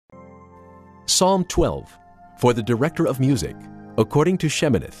Psalm 12, for the director of music, according to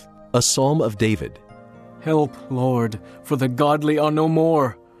Sheminith, a psalm of David. Help, Lord, for the godly are no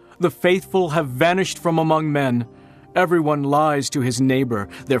more. The faithful have vanished from among men. Everyone lies to his neighbor.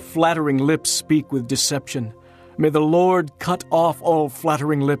 Their flattering lips speak with deception. May the Lord cut off all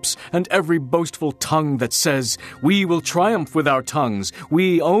flattering lips and every boastful tongue that says, "We will triumph with our tongues.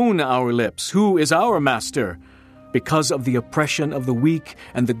 We own our lips. Who is our master?" Because of the oppression of the weak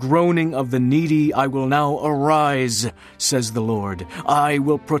and the groaning of the needy, I will now arise, says the Lord. I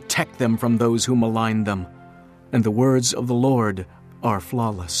will protect them from those who malign them. And the words of the Lord are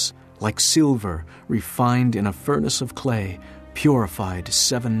flawless, like silver refined in a furnace of clay, purified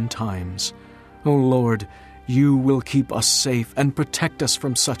 7 times. O Lord, you will keep us safe and protect us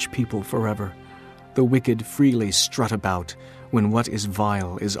from such people forever. The wicked freely strut about when what is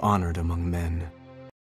vile is honored among men.